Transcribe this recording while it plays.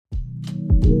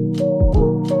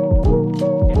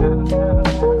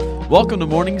Welcome to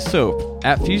Morning Soap.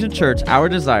 At Fusion Church, our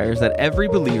desire is that every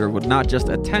believer would not just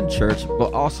attend church,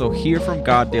 but also hear from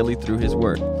God daily through His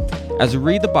Word. As we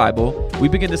read the Bible, we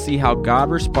begin to see how God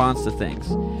responds to things.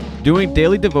 Doing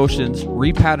daily devotions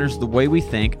repatterns the way we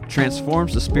think,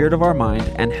 transforms the spirit of our mind,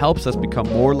 and helps us become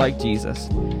more like Jesus.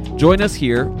 Join us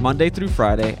here Monday through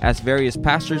Friday as various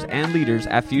pastors and leaders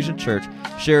at Fusion Church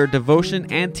share devotion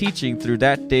and teaching through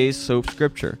that day's soap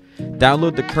scripture.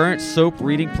 Download the current soap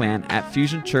reading plan at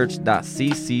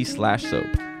fusionchurch.cc/soap.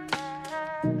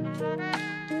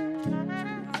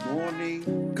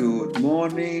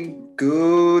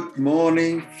 Good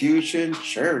morning, Fusion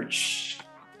Church.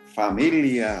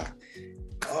 Familia.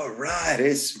 All right,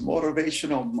 it's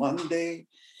Motivational Monday.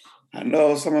 I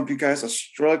know some of you guys are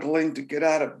struggling to get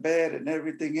out of bed and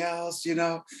everything else,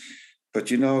 but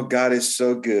God is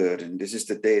so good. And this is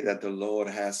the day that the Lord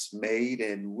has made,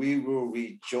 and we will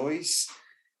rejoice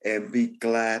and be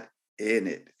glad in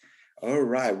it. All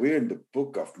right, we're in the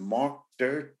book of Mark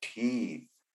 13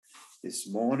 this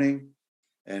morning.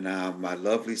 And my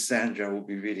lovely Sandra will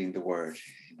be reading the word.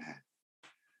 Amen.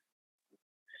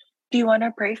 Do you want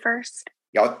to pray first?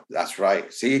 Yeah, that's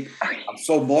right. See, okay. I'm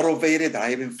so motivated that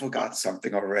I even forgot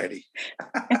something already.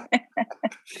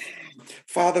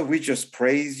 Father, we just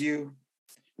praise you.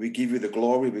 We give you the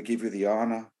glory. We give you the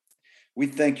honor. We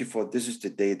thank you for this is the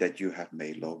day that you have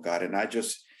made, Lord God. And I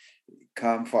just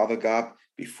come, Father God,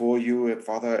 before you,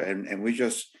 Father, and we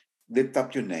just lift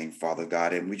up your name, Father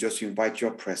God, and we just invite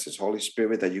your presence, Holy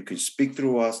Spirit, that you can speak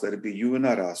through us. Let it be you and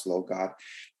not us, Lord God.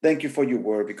 Thank you for your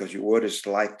word, because your word is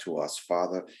life to us,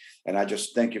 Father. And I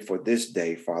just thank you for this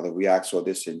day, Father. We ask all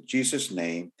this in Jesus'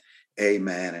 name.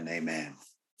 Amen and amen.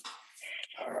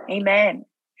 Amen.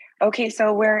 Okay,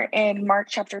 so we're in Mark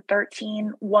chapter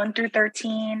 13, 1 through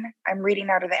 13. I'm reading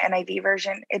out of the NIV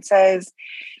version. It says,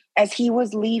 as he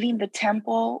was leaving the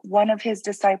temple, one of his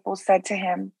disciples said to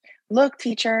him, "Look,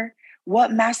 teacher,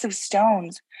 what massive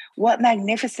stones, what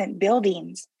magnificent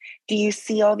buildings. Do you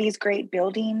see all these great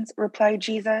buildings?" replied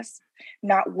Jesus.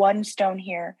 "Not one stone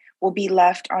here will be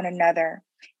left on another.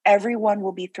 Everyone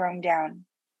will be thrown down."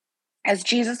 As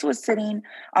Jesus was sitting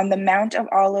on the Mount of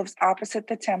Olives opposite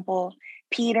the temple,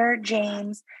 Peter,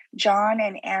 James, John,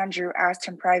 and Andrew asked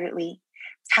him privately,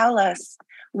 "Tell us,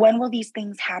 when will these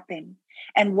things happen?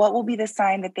 And what will be the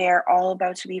sign that they are all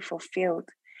about to be fulfilled?"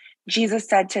 Jesus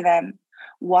said to them,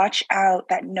 "Watch out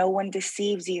that no one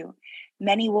deceives you.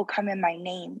 Many will come in my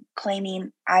name,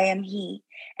 claiming I am he,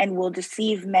 and will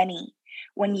deceive many.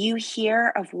 When you hear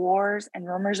of wars and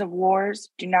rumors of wars,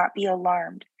 do not be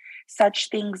alarmed. Such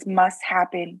things must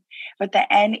happen, but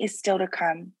the end is still to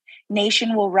come.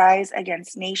 Nation will rise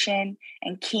against nation,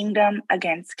 and kingdom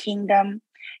against kingdom.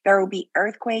 There will be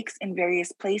earthquakes in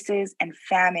various places and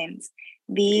famines.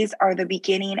 These are the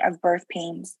beginning of birth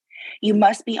pains. You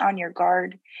must be on your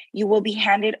guard. You will be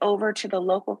handed over to the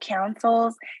local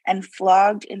councils and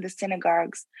flogged in the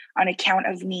synagogues on account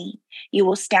of me. You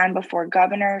will stand before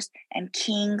governors and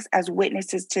kings as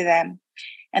witnesses to them.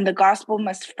 And the gospel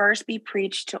must first be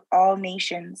preached to all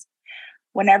nations.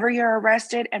 Whenever you're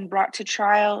arrested and brought to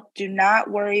trial, do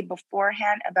not worry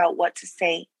beforehand about what to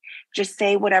say. Just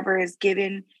say whatever is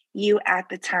given you at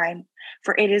the time,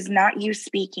 for it is not you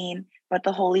speaking, but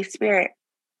the Holy Spirit.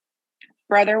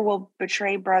 Brother will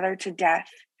betray brother to death,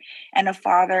 and a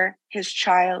father his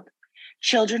child.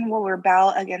 Children will rebel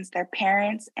against their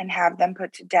parents and have them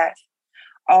put to death.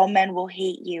 All men will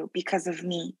hate you because of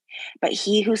me, but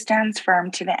he who stands firm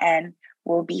to the end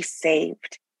will be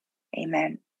saved.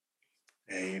 Amen.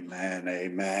 Amen.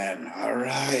 Amen. All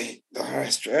right.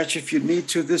 Stretch if you need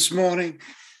to this morning.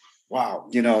 Wow.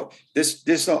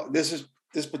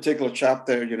 This particular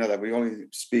chapter, that we're only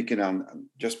speaking on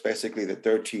just basically the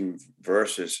 13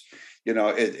 verses.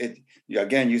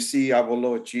 Again, you see our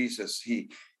Lord Jesus, he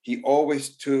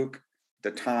always took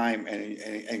the time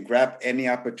and grabbed any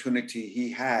opportunity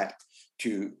he had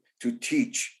to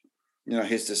teach,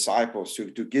 his disciples,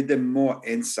 to give them more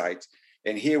insight.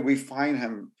 And here we find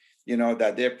him,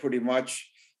 that they're pretty much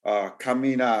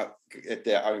coming out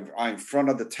in front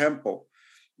of the temple,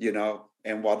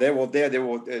 and while they were there,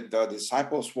 the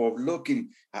disciples were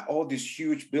looking at all these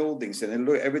huge buildings, and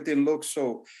everything looked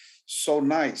so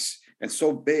nice and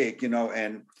so big,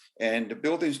 and the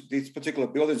buildings, these particular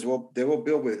buildings, they were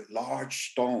built with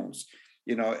large stones,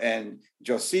 and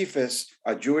Josephus,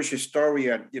 a Jewish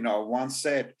historian, once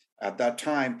said at that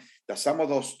time that some of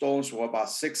those stones were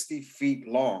about 60 feet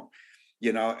long,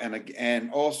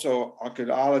 and also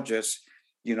archaeologists,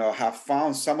 have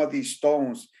found some of these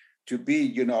stones to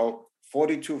be,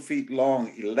 42 feet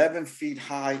long, 11 feet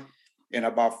high, and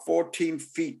about 14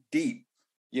 feet deep.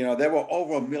 You know, they were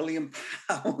over 1 million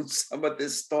pounds. Some of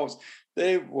these stones,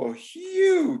 they were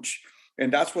huge.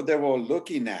 And that's what they were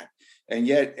looking at. And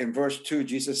yet in verse 2,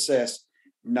 Jesus says,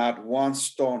 not one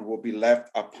stone will be left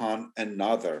upon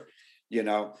another. You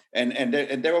know, and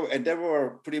they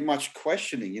were pretty much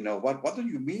questioning, you know, what do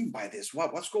you mean by this?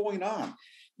 What's going on?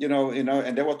 You know,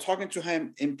 and they were talking to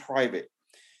him in private,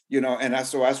 you know, and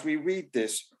as we read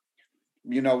this,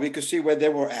 you know, we could see where they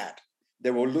were at.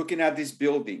 They were looking at these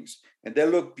buildings and they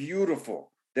look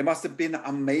beautiful. They must have been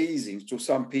amazing to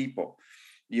some people.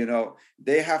 You know,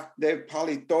 they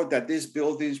probably thought that these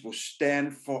buildings will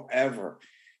stand forever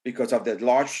because of the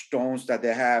large stones that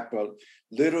they have. But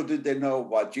little did they know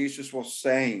what Jesus was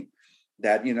saying,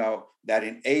 that, you know, that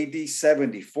in AD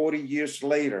 70, 40 years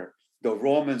later, the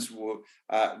Romans will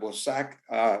sack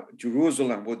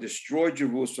Jerusalem, will destroy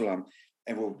Jerusalem,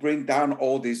 and will bring down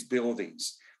all these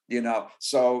buildings. You know,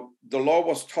 so the Lord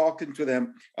was talking to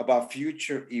them about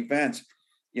future events,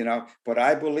 you know, but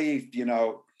I believe, you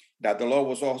know, that the Lord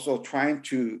was also trying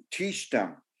to teach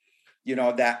them, you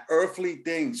know, that earthly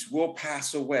things will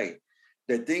pass away.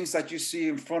 The things that you see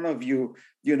in front of you,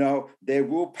 you know, they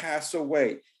will pass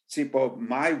away. See, but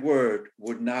my word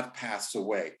would not pass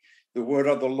away. The word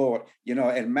of the Lord, you know,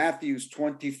 in Matthew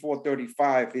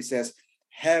 24:35, it says,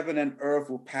 heaven and earth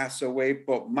will pass away,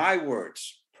 but my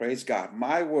words, praise God,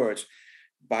 my words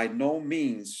by no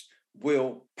means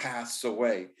will pass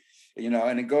away. You know,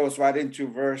 and it goes right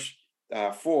into verse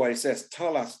 4. It says,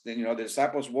 tell us, you know, the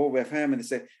disciples were with him and they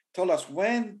said, tell us,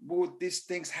 when will these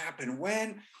things happen?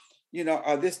 When, you know,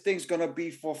 are these things going to be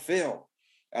fulfilled?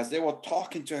 As they were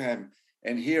talking to him.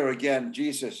 And here again,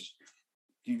 Jesus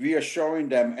reassuring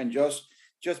them and just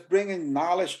bringing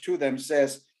knowledge to them,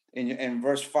 says in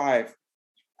verse 5,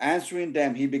 answering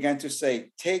them, he began to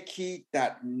say, take heed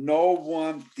that no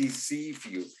one deceive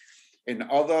you. In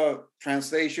other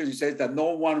translations, he says that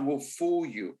no one will fool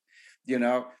you, you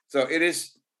know. So it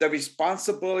is the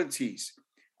responsibilities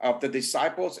of the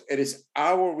disciples. It is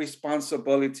our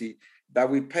responsibility that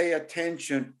we pay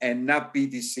attention and not be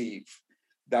deceived,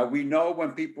 that we know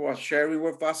when people are sharing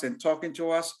with us and talking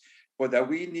to us, but that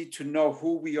we need to know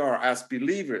who we are as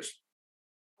believers.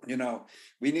 You know,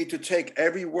 we need to take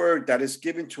every word that is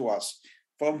given to us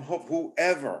from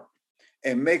whoever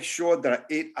and make sure that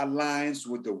it aligns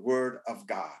with the word of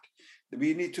God.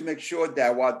 We need to make sure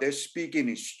that what they're speaking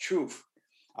is truth.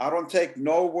 I don't take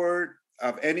no word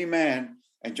of any man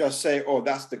and just say, oh,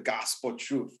 that's the gospel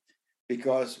truth,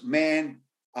 because men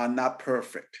are not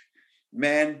perfect.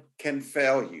 Men can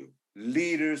fail you.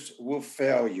 Leaders will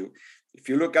fail you. If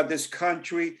you look at this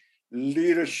country,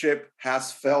 leadership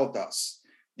has failed us.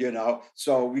 You know,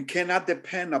 so we cannot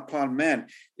depend upon men.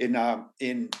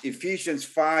 In Ephesians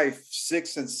 5,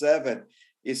 6, and 7,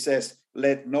 it says,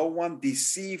 let no one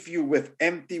deceive you with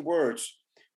empty words,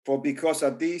 for because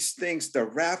of these things, the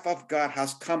wrath of God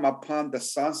has come upon the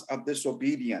sons of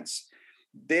disobedience.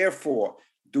 Therefore,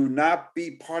 do not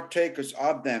be partakers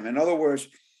of them. In other words,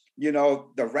 you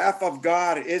know, the wrath of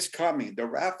God is coming. The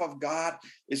wrath of God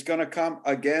is going to come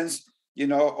against, you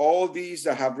know, all these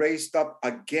that have raised up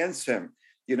against him.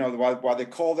 You know, while they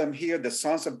call them here the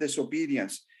sons of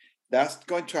disobedience, that's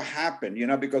going to happen, you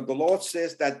know, because the Lord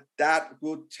says that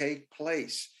will take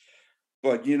place.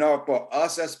 But, you know, for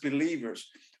us as believers,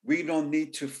 we don't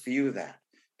need to fear that,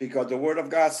 because the word of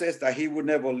God says that he would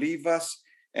never leave us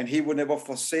and he would never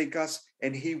forsake us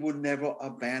and he would never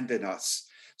abandon us.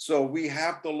 So we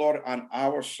have the Lord on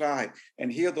our side.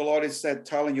 And here the Lord is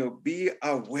telling you, be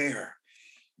aware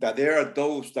that there are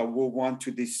those that will want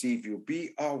to deceive you. Be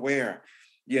aware.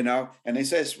 You know, and it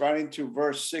says right into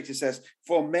verse 6, it says,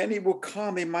 for many will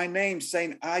come in my name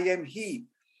saying, I am he,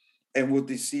 and will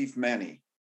deceive many.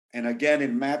 And again,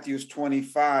 in Matthew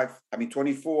 24,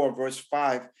 verse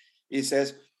 5, it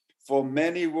says, for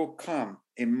many will come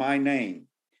in my name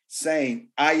saying,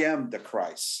 I am the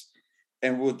Christ,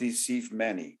 and will deceive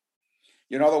many.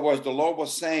 In other words, the Lord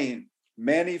was saying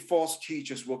many false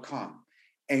teachers will come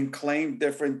and claim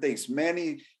different things.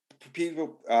 Many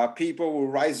people will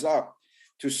rise up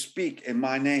to speak in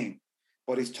my name,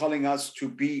 but he's telling us to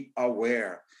be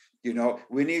aware. You know,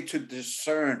 we need to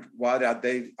discern what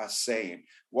they are saying,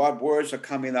 what words are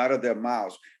coming out of their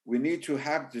mouths. We need to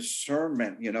have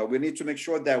discernment. You know, we need to make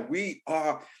sure that we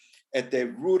are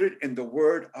rooted in the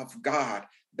word of God.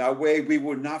 That way we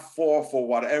will not fall for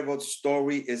whatever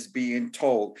story is being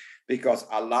told, because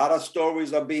a lot of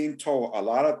stories are being told, a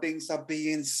lot of things are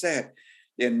being said,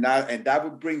 and that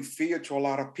would bring fear to a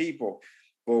lot of people.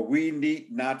 But we need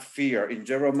not fear. In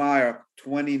Jeremiah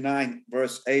 29,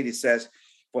 verse 8, it says,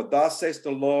 for thus says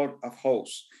the Lord of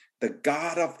hosts, the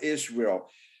God of Israel,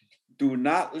 Do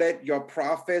not let your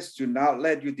prophets, do not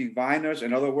let your diviners,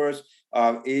 in other words,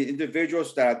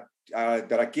 individuals that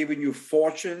are giving you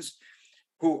fortunes,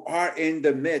 who are in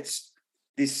the midst,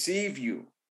 deceive you,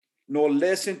 nor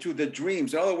listen to the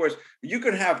dreams. In other words, you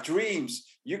can have dreams.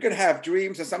 You can have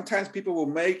dreams, and sometimes people will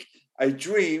make a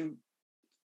dream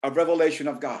a revelation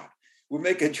of God. We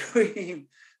make a dream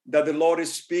that the Lord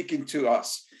is speaking to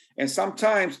us. And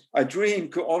sometimes a dream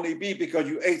could only be because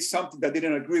you ate something that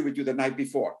didn't agree with you the night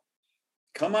before.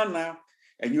 Come on now.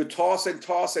 And you toss and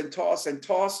toss and toss and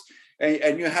toss,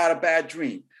 and you had a bad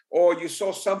dream. Or you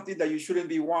saw something that you shouldn't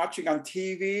be watching on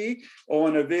TV or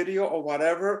on a video or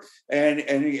whatever, and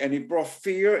it brought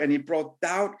fear and it brought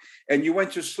doubt, and you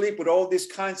went to sleep with all these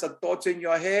kinds of thoughts in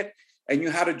your head, and you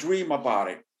had a dream about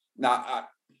it. Now,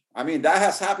 I mean, that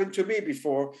has happened to me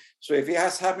before. So if it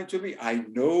has happened to me, I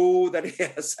know that it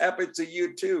has happened to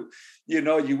you too. You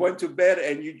know, you went to bed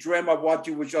and you dreamt of what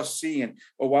you were just seeing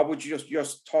or what were you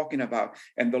just talking about.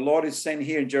 And the Lord is saying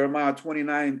here in Jeremiah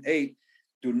 29:8,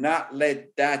 do not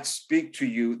let that speak to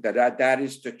you that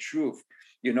is the truth.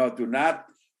 You know, do not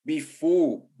be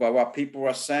fooled by what people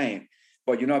are saying,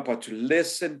 but to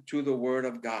listen to the word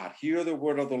of God, hear the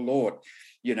word of the Lord,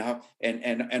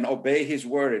 and obey his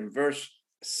word. In verse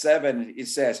 7, it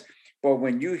says, but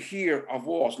when you hear of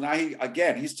wars, now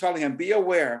he's telling him, be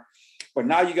aware, but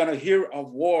now you're going to hear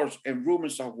of wars and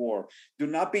rumors of war. Do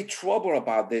not be troubled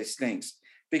about these things,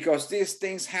 because these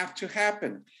things have to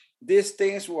happen. These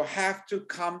things will have to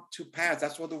come to pass.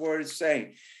 That's what the word is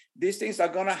saying. These things are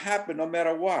going to happen no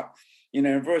matter what. In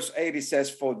verse 8, it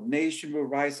says, for nation will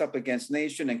rise up against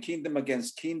nation and kingdom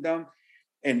against kingdom,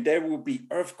 and there will be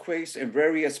earthquakes in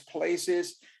various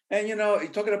places. And, you're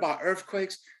talking about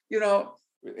earthquakes,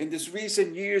 in this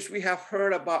recent years, we have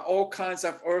heard about all kinds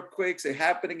of earthquakes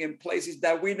happening in places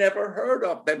that we never heard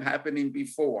of them happening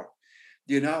before,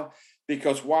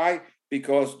 because why?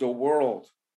 Because the world,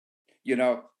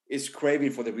 is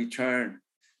craving for the return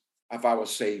of our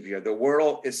Savior. The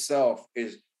world itself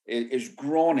is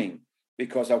groaning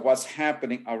because of what's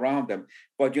happening around them.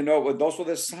 But, those are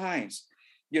the signs,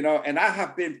 and I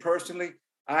have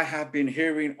been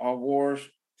hearing of wars,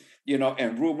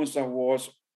 and rumors of wars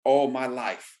all my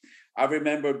life. I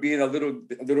remember being a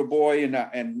little boy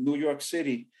in New York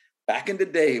City back in the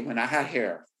day when I had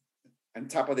hair on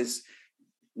top of this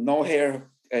no hair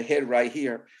head right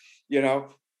here,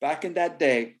 back in that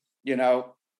day,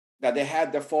 that they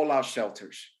had the fallout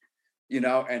shelters,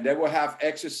 and they will have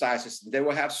exercises. They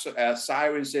will have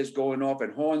sirens going off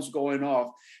and horns going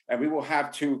off, and we will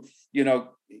have to,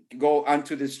 go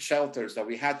onto these shelters that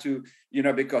we had to,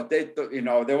 because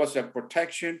there was a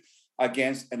protection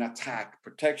against an attack,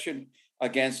 protection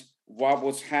against what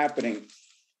was happening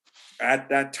at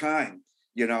that time,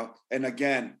 and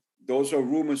again, those are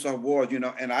rumors of war,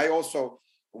 and I also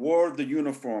wore the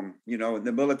uniform, in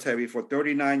the military for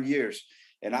 39 years.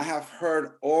 And I have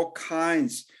heard all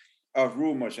kinds of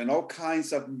rumors and all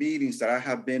kinds of meetings that I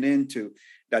have been into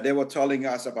that they were telling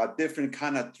us about different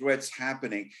kind of threats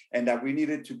happening, and that we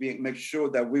needed to make sure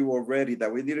that we were ready,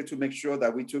 that we needed to make sure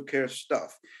that we took care of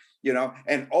stuff,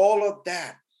 and all of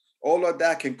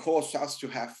that can cause us to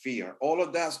have fear. All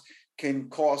of that can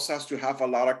cause us to have a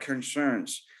lot of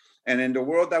concerns. And in the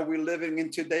world that we're living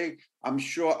in today, I'm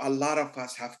sure a lot of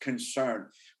us have concern,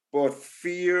 but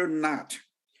fear not.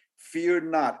 Fear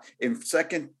not. In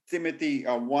 2 Timothy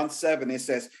 1:7, it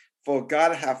says, for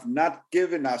God hath not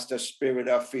given us the spirit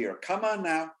of fear. Come on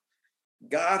now.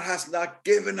 God has not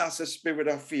given us a spirit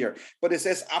of fear, but it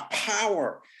says a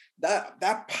power.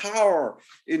 That power,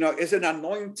 is an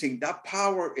anointing. That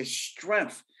power is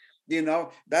strength.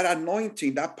 That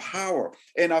anointing, that power,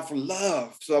 and of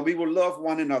love, so we will love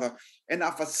one another, and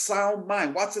of a sound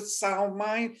mind. What's a sound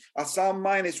mind? A sound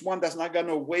mind is one that's not going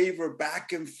to waver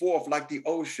back and forth like the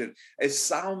ocean. A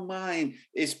sound mind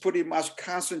is pretty much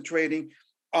concentrating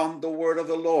on the word of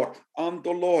the Lord,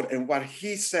 and what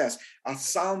he says. A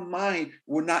sound mind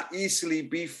will not easily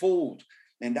be fooled.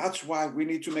 And that's why we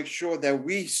need to make sure that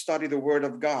we study the word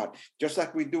of God, just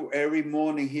like we do every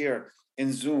morning here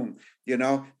in Zoom,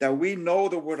 that we know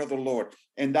the word of the Lord,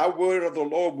 and that word of the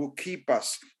Lord will keep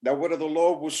us. That word of the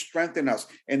Lord will strengthen us,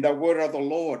 and that word of the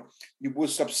Lord will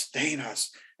sustain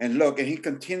us. And look, and he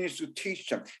continues to teach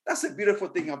them. That's the beautiful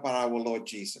thing about our Lord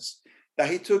Jesus, that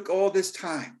he took all this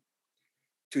time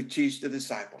to teach the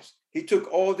disciples. He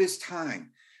took all this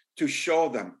time to show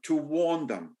them, to warn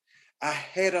them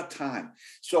ahead of time.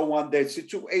 So when the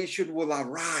situation will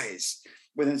arise,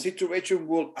 when the situation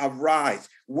will arise,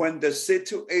 when the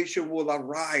situation will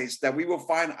arise, that we will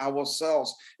find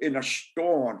ourselves in a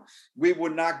storm, we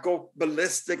will not go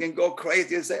ballistic and go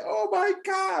crazy and say, oh my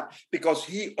God, because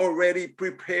he already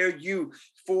prepared you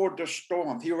for the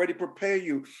storm. He already prepared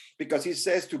you because he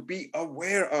says to be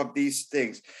aware of these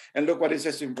things. And look what it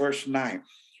says in verse 9.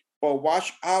 But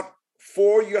watch out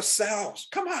for yourselves.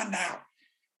 Come on now.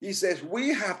 He says we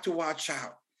have to watch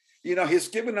out. You know, he's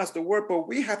given us the word, but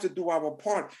we have to do our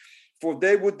part. For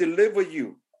they will deliver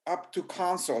you up to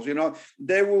councils. You know,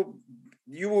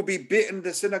 you will be beaten in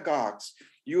the synagogues.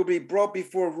 You will be brought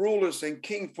before rulers and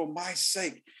kings for my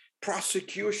sake.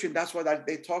 Prosecution, that's what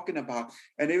they're talking about.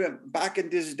 And even back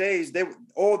in these days,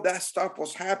 all that stuff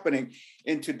was happening.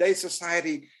 In today's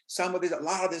society, a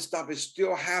lot of this stuff is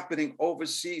still happening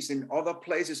overseas, in other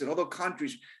places, in other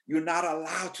countries. You're not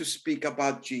allowed to speak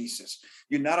about Jesus.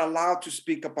 You're not allowed to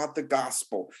speak about the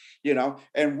gospel, you know.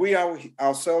 And we are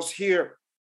ourselves here,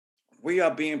 we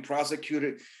are being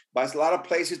prosecuted by a lot of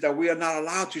places that we are not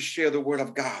allowed to share the word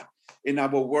of God in our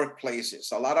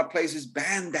workplaces. A lot of places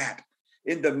ban that.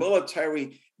 In the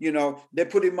military, you know, they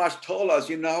pretty much told us,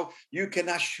 you know, you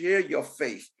cannot share your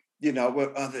faith, you know, with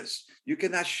others. You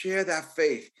cannot share that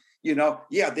faith. You know,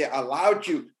 yeah, they allowed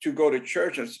you to go to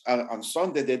church on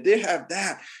Sunday. They did have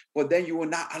that, but then you were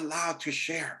not allowed to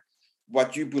share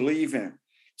what you believe in.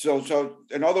 So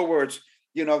in other words,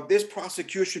 you know, this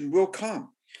prosecution will come.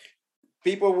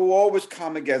 People will always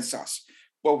come against us,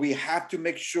 but we have to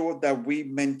make sure that we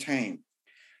maintain.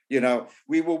 You know,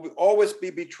 we will always be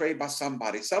betrayed by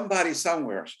somebody. Somebody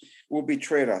somewhere will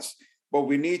betray us. But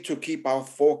we need to keep our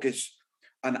focus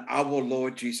on our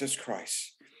Lord Jesus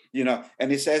Christ. You know, and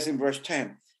it says in verse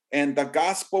 10, and the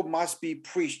gospel must be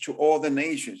preached to all the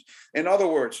nations. In other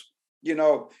words, you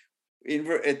know,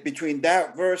 between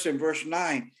that verse and verse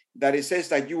 9, that it says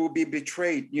that you will be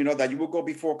betrayed, you know, that you will go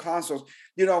before councils.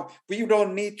 You know, we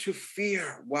don't need to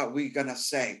fear what we're going to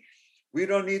say. We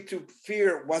don't need to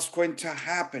fear what's going to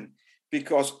happen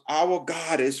because our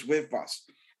God is with us.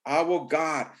 Our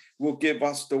God will give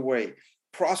us the way.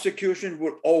 Prosecution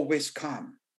will always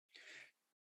come.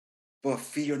 But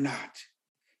fear not.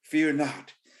 Fear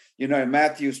not. You know, in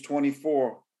Matthew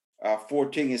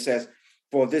 24:14, it says,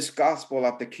 for this gospel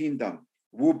of the kingdom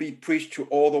will be preached to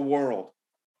all the world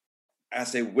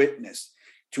as a witness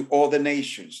to all the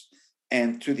nations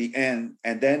and to the end,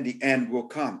 and then the end will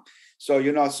come. So,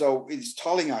 you know, so it's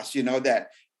telling us, you know, that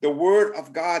the word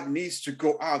of God needs to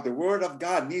go out. The word of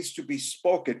God needs to be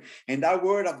spoken. And that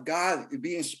word of God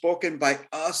being spoken by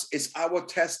us is our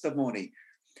testimony.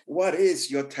 What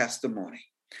is your testimony?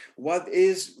 What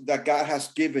is that God has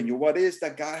given you? What is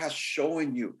that God has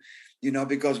shown you? You know,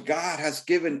 because God has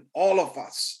given all of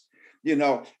us, you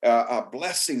know,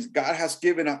 blessings. God has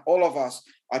given all of us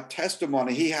a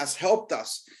testimony. He has helped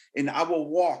us in our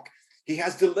walk. He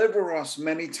has delivered us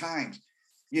many times.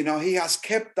 You know, he has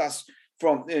kept us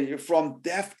from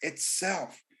death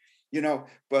itself. You know,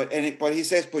 but he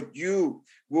says, but you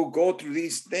will go through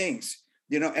these things.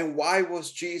 You know, and why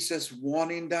was Jesus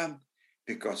warning them?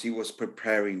 Because he was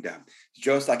preparing them,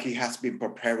 just like he has been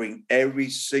preparing every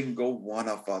single one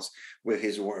of us with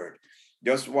his word.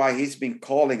 Just why he's been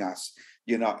calling us,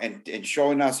 you know, and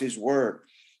showing us his word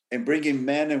and bringing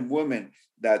men and women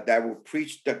that will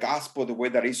preach the gospel the way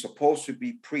that it's supposed to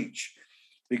be preached,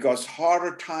 because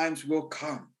harder times will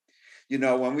come. You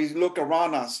know, when we look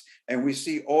around us and we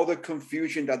see all the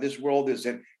confusion that this world is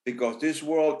in, because this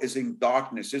world is in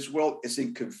darkness, this world is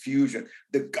in confusion.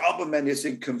 The government is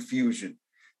in confusion.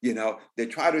 You know, they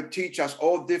try to teach us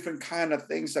all different kind of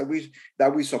things that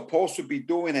we're supposed to be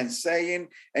doing and saying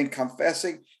and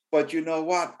confessing. But you know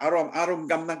what?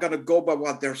 I'm not going to go by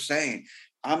what they're saying.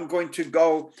 I'm going to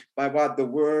go by what the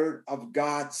word of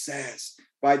God says,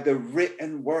 by the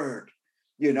written word,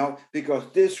 you know, because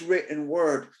this written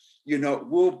word, you know,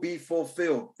 will be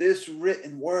fulfilled. This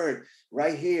written word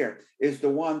right here is the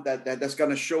one that's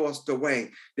going to show us the way,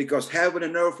 because heaven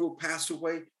and earth will pass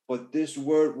away, but this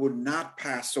word will not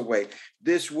pass away.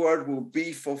 This word will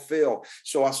be fulfilled.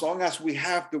 So as long as we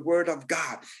have the word of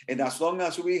God, and as long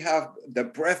as we have the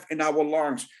breath in our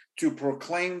lungs to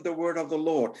proclaim the word of the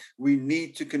Lord, we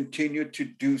need to continue to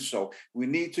do so. We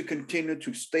need to continue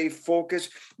to stay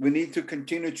focused. We need to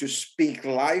continue to speak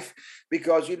life,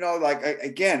 because, you know, like,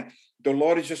 again, the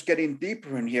Lord is just getting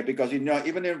deeper in here, because, you know,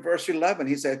 even in verse 11,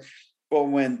 he said, but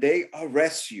when they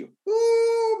arrest you,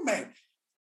 oh man,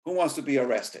 who wants to be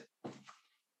arrested?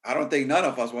 I don't think none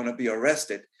of us want to be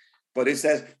arrested, but it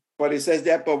says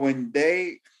that, but when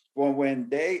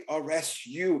they arrest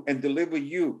you and deliver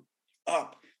you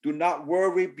up, do not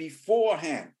worry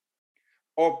beforehand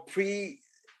or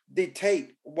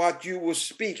dictate what you will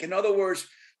speak. In other words,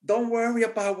 don't worry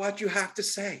about what you have to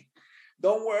say.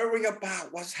 Don't worry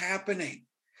about what's happening.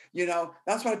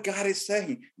 That's what God is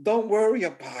saying. Don't worry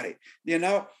about it.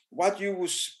 What you will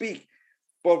speak,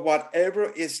 but whatever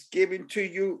is given to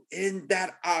you in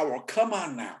that hour. Come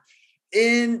on now.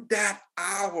 In that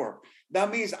hour. That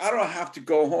means I don't have to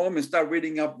go home and start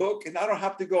reading a book, and I don't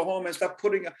have to go home and start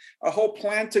putting a whole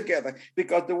plan together,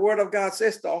 because the word of God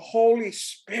says the Holy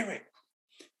Spirit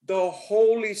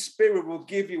will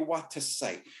give you what to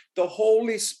say. The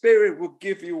Holy Spirit will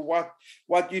give you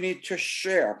what you need to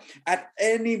share at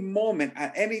any moment,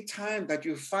 at any time that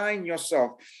you find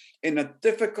yourself in a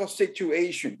difficult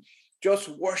situation. Just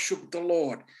worship the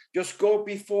Lord. Just go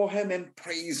before him and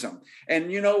praise him.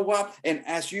 And you know what? And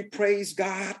as you praise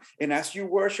God and as you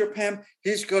worship him,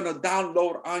 he's going to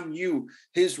download on you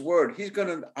his word. He's going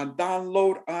to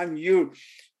download on you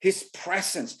his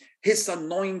presence, his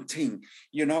anointing,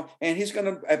 and he's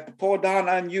going to pour down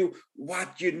on you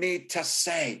what you need to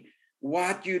say,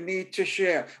 what you need to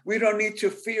share. We don't need to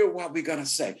fear what we're going to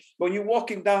say. When you're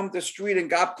walking down the street and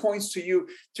God points to you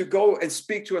to go and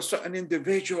speak to a certain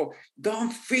individual,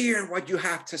 don't fear what you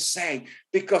have to say,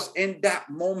 because in that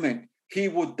moment, he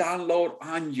will download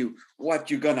on you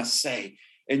what you're going to say.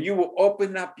 And you will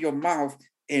open up your mouth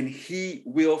and he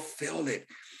will fill it.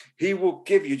 He will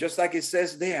give you, just like it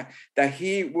says there, that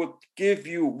he will give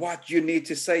you what you need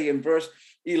to say in verse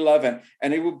 11.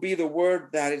 And it will be the word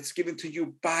that is given to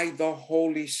you by the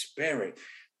Holy Spirit.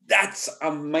 That's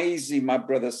amazing, my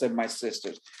brothers and my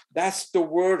sisters. That's the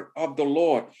word of the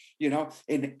Lord.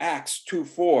 In Acts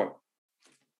 2:4,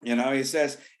 it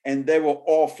says, and they were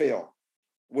all filled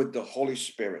with the Holy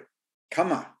Spirit.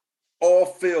 Come on, all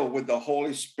filled with the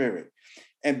Holy Spirit,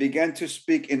 and began to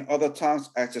speak in other tongues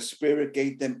as the Spirit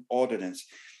gave them ordinance.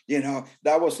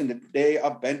 That was in the day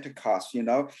of Pentecost.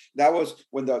 That was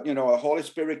when the Holy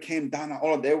Spirit came down.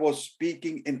 All of they were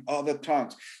speaking in other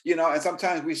tongues. And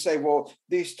sometimes we say, well,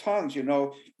 these tongues,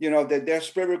 that they're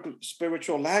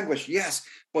spiritual language. Yes,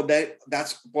 but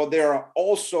there are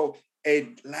also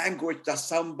a language that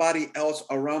somebody else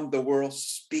around the world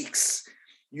speaks.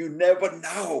 You never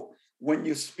know when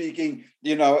you're speaking,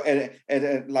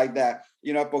 and like that,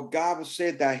 but God will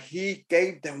say that he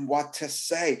gave them what to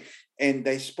say, and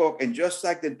they spoke. And just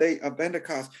like the day of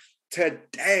Pentecost,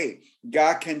 today,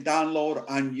 God can download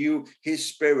on you his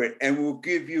Spirit and will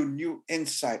give you new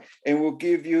insight and will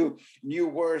give you new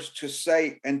words to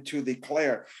say and to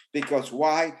declare. Because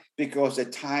why? Because the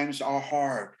times are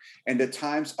hard and the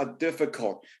times are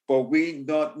difficult, but we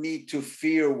don't need to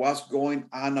fear what's going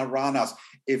on around us.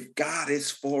 If God is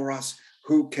for us,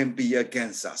 who can be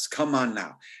against us? Come on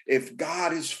now. If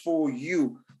God is for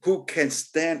you, who can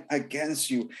stand against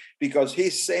you? Because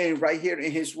he's saying right here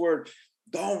in his word,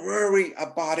 don't worry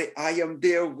about it. I am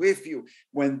there with you.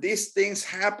 When these things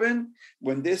happen,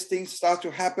 when these things start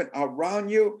to happen around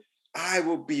you, I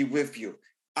will be with you.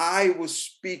 I will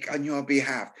speak on your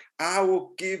behalf. I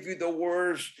will give you the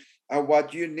words of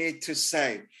what you need to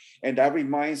say. And that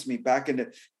reminds me back in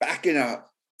a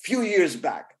few years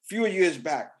back,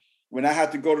 when I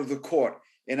had to go to the court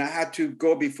and I had to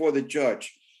go before the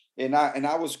judge, and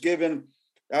I was given,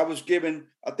 I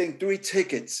think 3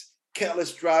 tickets.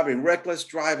 Careless driving, reckless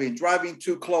driving, driving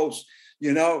too close,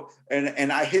 and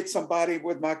I hit somebody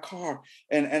with my car,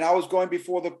 and I was going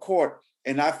before the court,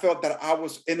 and I felt that I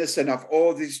was innocent of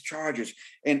all these charges,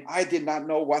 and I did not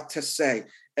know what to say.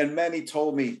 And many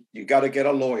told me, you got to get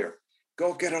a lawyer.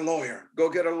 Go get a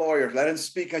lawyer. Let him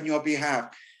speak on your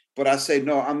behalf. But I say,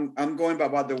 no, I'm going by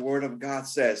what the word of God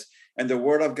says. And the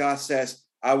word of God says,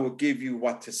 I will give you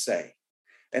what to say.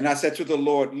 And I said to the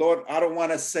Lord, I don't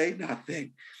want to say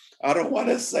nothing.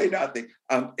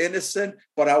 I'm innocent,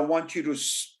 but I want you to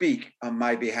speak on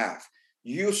my behalf.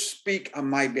 You speak on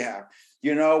my behalf.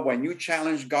 When you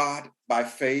challenge God by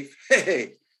faith,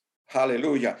 hey,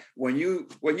 hallelujah. When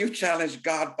you challenge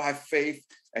God by faith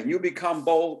and you become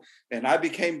bold, and I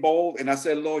became bold, and I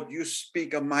said, Lord, you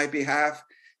speak on my behalf.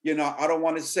 I don't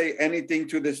want to say anything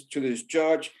to this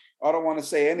judge. I don't want to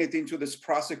say anything to this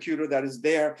prosecutor that is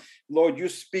there. Lord, you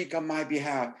speak on my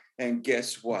behalf. And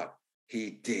guess what? He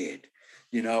did.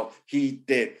 He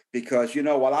did. Because,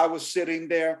 while I was sitting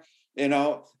there,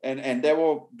 and they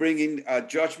were bringing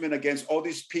judgment against all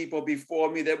these people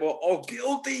before me. They were all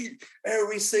guilty.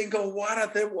 Every single one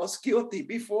of them was guilty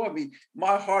before me.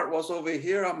 My heart was over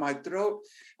here on my throat,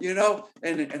 and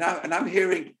I'm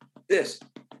hearing this.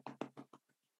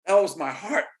 That was my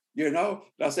heart,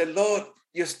 I said, Lord,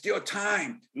 you're still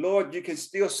time. Lord, you can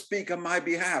still speak on my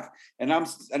behalf. And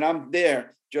I'm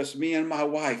there, just me and my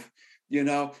wife.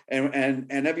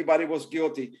 and everybody was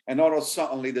guilty. And all of a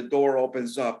sudden, the door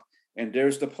opens up, and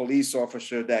there's the police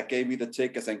officer that gave me the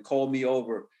tickets and called me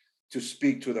over to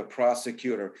speak to the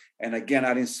prosecutor. And again,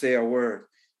 I didn't say a word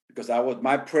because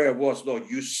my prayer was, Lord,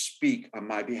 you speak on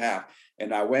my behalf.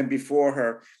 And I went before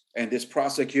her and this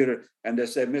prosecutor, and they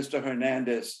said, Mr.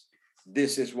 Hernandez,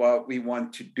 this is what we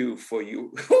want to do for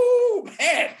you. Oh,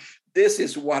 man, this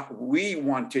is what we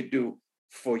want to do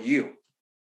for you.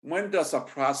 When does a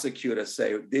prosecutor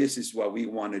say, this is what we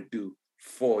want to do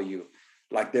for you?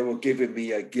 Like they were giving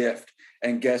me a gift.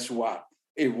 And guess what?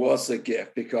 It was a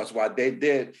gift, because what they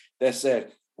did, they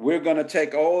said, we're going to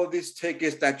take all of these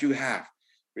tickets that you have.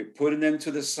 We're putting them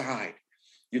to the side.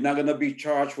 You're not going to be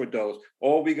charged with those.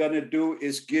 All we're going to do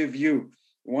is give you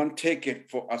one ticket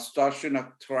for obstruction of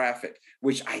traffic,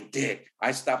 which I did.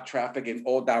 I stopped traffic in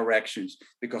all directions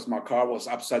because my car was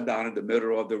upside down in the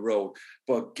middle of the road.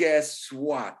 But guess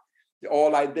what?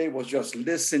 All I did was just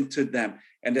listen to them.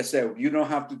 And they said, you don't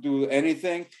have to do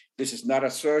anything. This is not a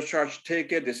surcharge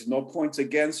ticket. There's no points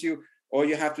against you. All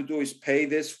you have to do is pay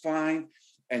this fine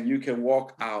and you can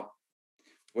walk out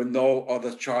with no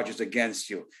other charges against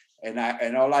you.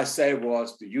 And all I said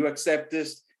was, do you accept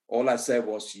this? All I said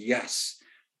was, yes.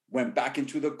 Went back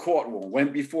into the courtroom,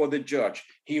 went before the judge.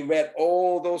 He read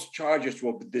all those charges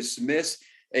were dismissed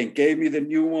and gave me the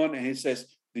new one. And he says,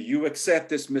 do you accept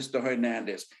this, Mr.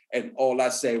 Hernandez? And all I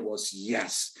said was,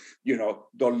 yes.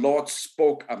 The Lord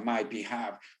spoke on my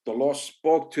behalf. The Lord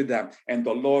spoke to them and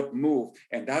the Lord moved.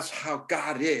 And that's how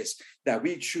God is, that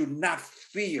we should not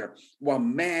fear what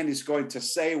man is going to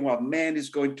say, what man is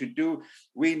going to do.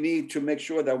 We need to make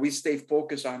sure that we stay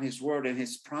focused on his word and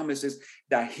his promises,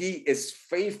 that he is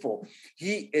faithful.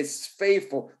 He is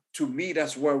faithful to meet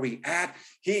us where we at.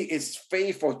 He is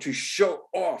faithful to show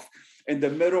off in the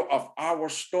middle of our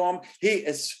storm. He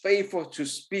is faithful to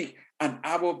speak on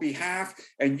our behalf,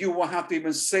 and you won't have to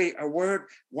even say a word.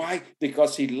 Why?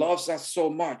 Because he loves us so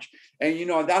much. And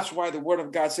that's why the word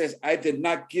of God says, I did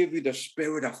not give you the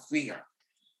spirit of fear.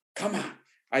 Come on.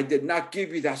 I did not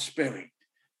give you that spirit,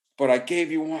 but I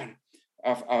gave you one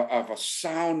of a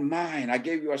sound mind. I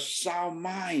gave you a sound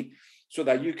mind so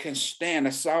that you can stand,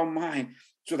 a sound mind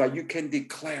so that you can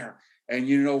declare. And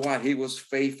you know what? He was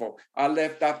faithful. I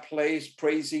left that place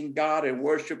praising God and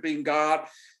worshiping God.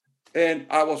 And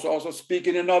I was also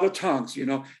speaking in other tongues.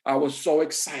 I was so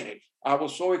excited.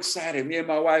 Me and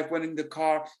my wife went in the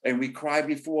car and we cried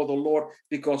before the Lord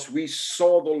because we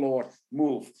saw the Lord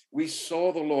move. We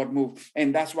saw the Lord move.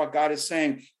 And that's what God is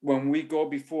saying when we go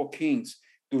before kings.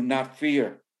 Do not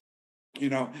fear.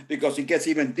 Because it gets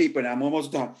even deeper. And I'm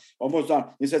almost done.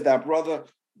 He says that brother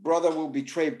will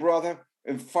betray brother.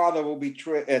 And father will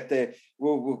betray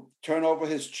will turn over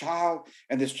his child,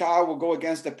 and this child will go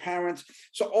against the parents.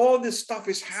 So all this stuff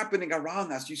is happening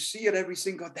around us. You see it every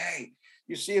single day.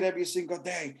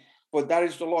 But that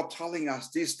is the Lord telling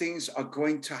us these things are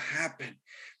going to happen.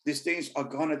 These things are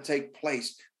going to take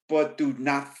place. But do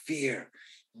not fear.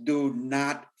 Do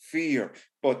not fear,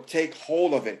 but take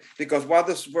hold of it. Because what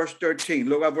does verse 13?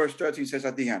 Look at verse 13 says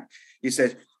at the end. He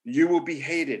says, you will be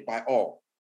hated by all.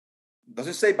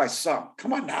 Doesn't say by some.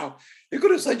 Come on now. It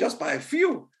could have said just by a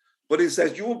few. But it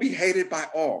says you will be hated by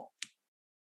all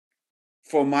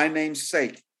for my name's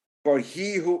sake. But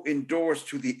he who endures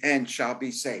to the end shall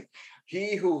be saved.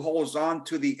 He who holds on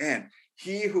to the end.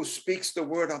 He who speaks the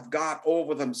word of God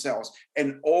over themselves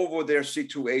and over their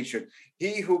situation.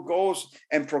 He who goes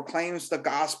and proclaims the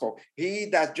gospel. He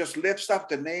that just lifts up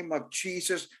the name of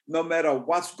Jesus, no matter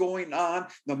what's going on,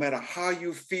 no matter how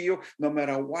you feel, no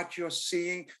matter what you're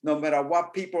seeing, no matter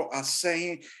what people are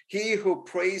saying. He who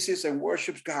praises and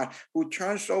worships God, who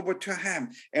turns over to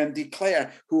him and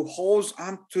declare, who holds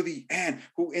on to the end,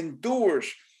 who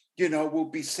endures, will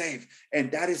be saved.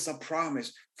 And that is a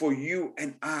promise for you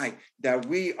and I, that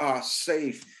we are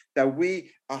saved, that we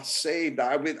are saved.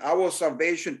 Our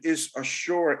salvation is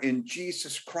assured in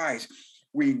Jesus Christ.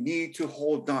 We need to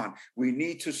hold on. We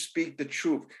need to speak the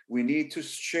truth. We need to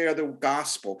share the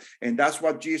gospel. And that's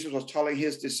what Jesus was telling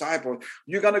his disciples.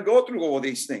 You're going to go through all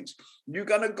these things. You're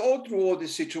going to go through all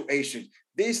these situations.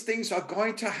 These things are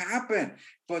going to happen,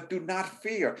 but do not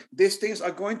fear. These things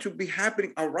are going to be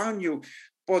happening around you.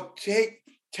 But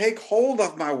take hold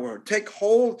of my word. Take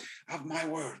hold of my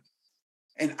word,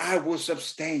 and I will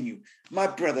sustain you. My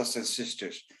brothers and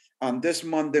sisters, on this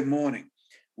Monday morning,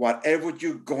 whatever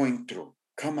you're going through,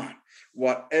 come on,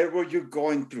 whatever you're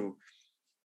going through,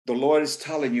 the Lord is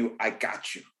telling you, I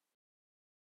got you.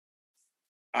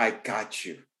 I got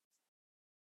you.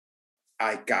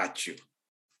 I got you.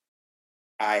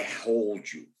 I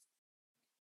hold you.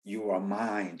 You are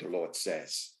mine, the Lord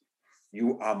says.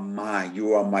 You are mine.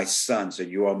 You are my sons and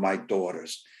you are my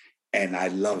daughters. And I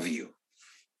love you.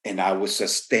 And I will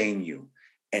sustain you.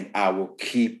 And I will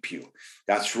keep you.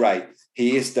 That's right.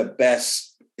 He is the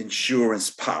best insurance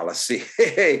policy.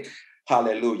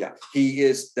 Hallelujah. He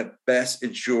is the best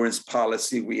insurance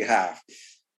policy we have,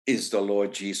 is the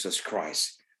Lord Jesus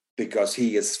Christ, because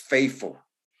he is faithful.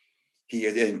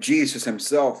 And Jesus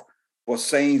himself was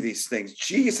saying these things.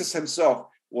 Jesus himself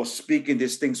was speaking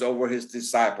these things over his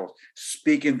disciples,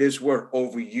 speaking this word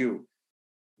over you.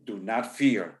 Do not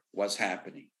fear what's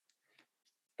happening,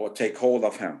 but take hold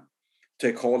of him.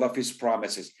 Take hold of his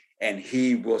promises, and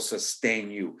he will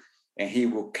sustain you, and he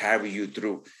will carry you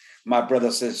through. My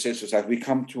brothers and sisters, as we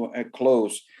come to a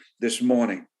close this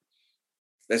morning,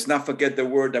 let's not forget the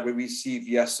word that we received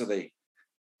yesterday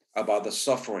about the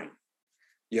suffering,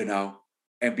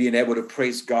 and being able to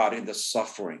praise God in the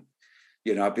suffering,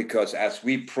 because as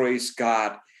we praise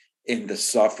God in the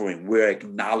suffering, we're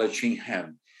acknowledging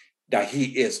him, that he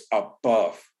is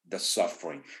above the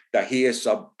suffering, that he is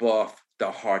above the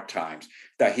hard times,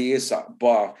 that he is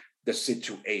above the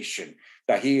situation,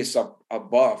 that he is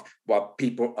above what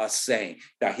people are saying,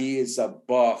 that he is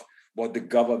above what the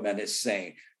government is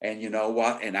saying. And you know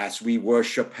what? And as we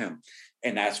worship him,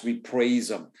 and as we praise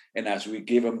him, and as we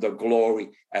give him the glory,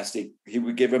 he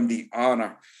will give him the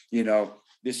honor,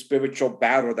 this spiritual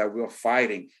battle that we're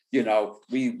fighting,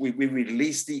 we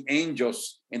release the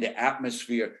angels in the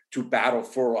atmosphere to battle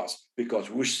for us, because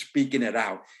we're speaking it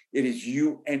out. It is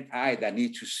you and I that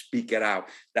need to speak it out,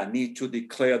 that need to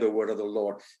declare the word of the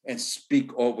Lord and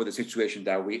speak over the situation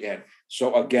that we're in.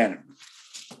 So again,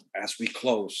 as we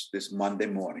close this Monday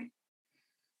morning,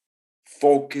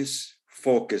 focus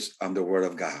on the word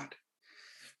of God.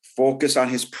 Focus on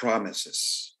his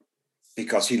promises,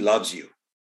 because he loves you.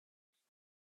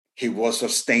 He will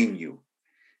sustain you,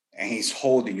 and he's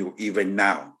holding you even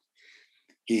now.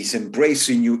 He's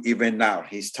embracing you even now.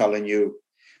 He's telling you,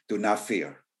 do not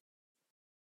fear.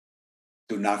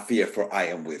 Do not fear, for I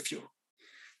am with you.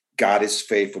 God is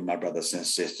faithful, my brothers and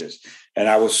sisters. And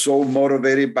I was so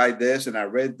motivated by this, and I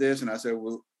read this, and I said,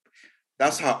 well,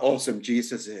 that's how awesome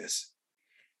Jesus is.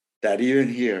 That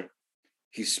even here,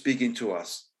 he's speaking to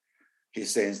us. He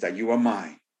says that you are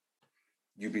mine.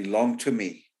 You belong to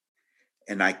me,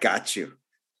 and I got you.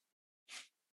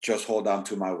 Just hold on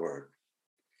to my word.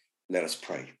 Let us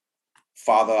pray.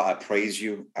 Father, I praise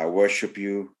you. I worship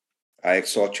you. I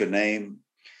exalt your name.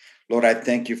 Lord, I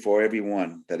thank you for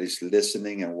everyone that is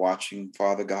listening and watching,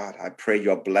 Father God. I pray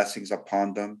your blessings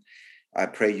upon them. I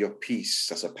pray your peace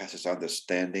that surpasses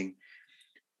understanding.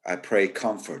 I pray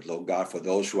comfort, Lord God, for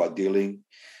those who are dealing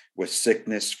with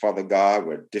sickness, Father God,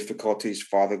 with difficulties,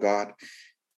 Father God,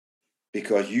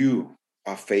 because you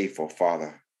are faithful,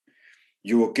 Father.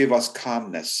 You will give us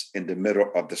calmness in the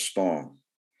middle of the storm.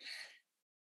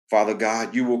 Father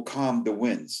God, you will calm the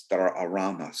winds that are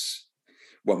around us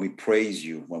when we praise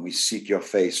you, when we seek your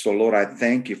face. So, Lord, I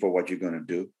thank you for what you're going to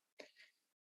do.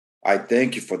 I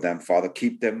thank you for them, Father.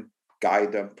 Keep them,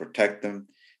 guide them, protect them.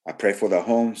 I pray for their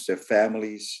homes, their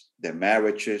families, their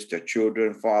marriages, their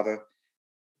children, Father.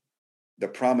 The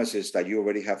promises that you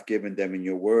already have given them in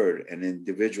your word and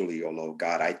individually, oh Lord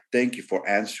God, I thank you for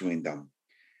answering them.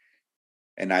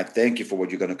 And I thank you for what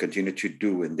you're going to continue to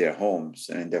do in their homes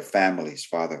and in their families,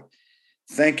 Father.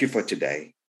 Thank you for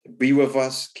today. Be with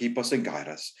us, keep us, and guide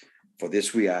us. For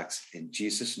this we ask in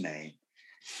Jesus' name.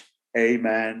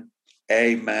 Amen,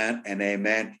 amen, and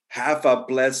amen. Have a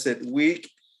blessed week.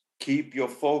 Keep your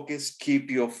focus,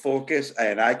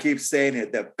 And I keep saying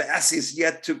it, the best is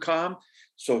yet to come.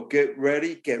 So get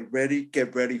ready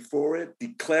for it.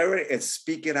 Declare it and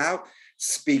speak it out.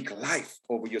 Speak life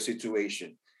over your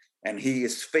situation. And he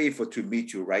is faithful to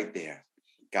meet you right there.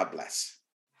 God bless.